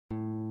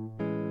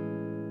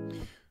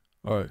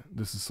Alright,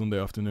 this is Sunday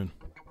afternoon.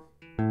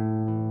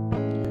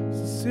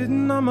 So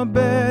sitting on my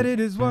bed, it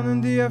is 1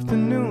 in the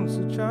afternoon.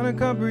 So trying to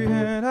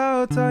comprehend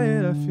how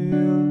tired I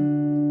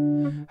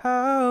feel.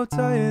 How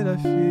tired I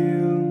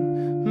feel.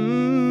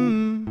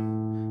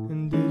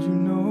 And did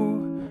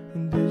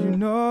you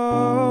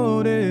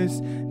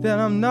notice that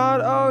I'm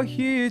not out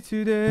here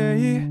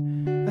today?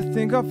 I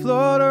think I'll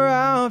float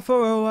around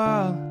for a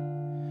while.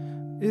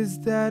 Is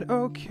that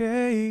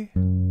okay?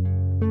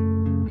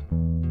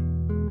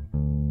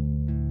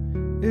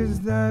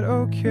 Is that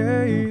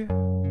okay?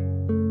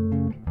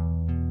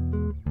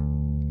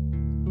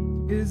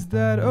 Is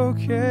that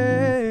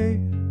okay?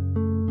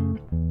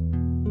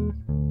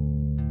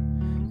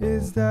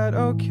 Is that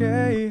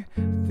okay?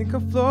 I think I'll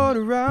float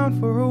around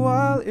for a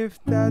while if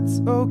that's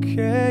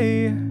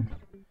okay.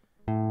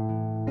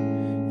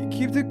 You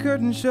keep the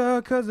curtain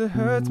shut cause it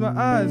hurts my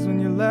eyes when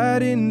you're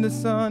letting the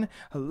sun.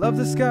 I love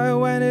the sky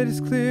when it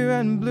is clear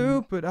and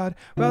blue, but I'd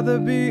rather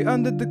be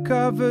under the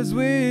covers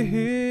with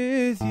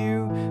you.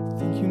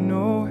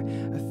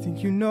 I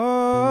think you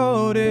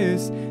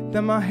notice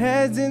that my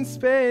head's in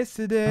space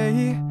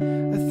today.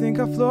 I think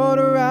I'll float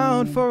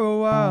around for a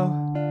while,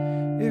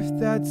 if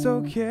that's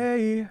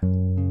okay.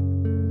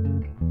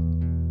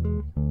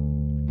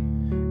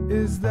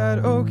 Is that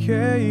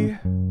okay?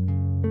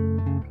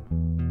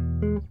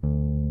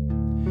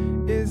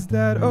 Is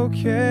that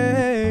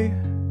okay?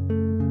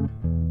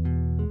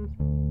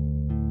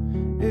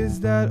 Is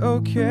that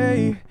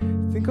okay?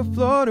 Think I'll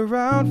float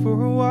around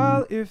for a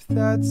while if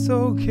that's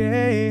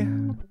okay.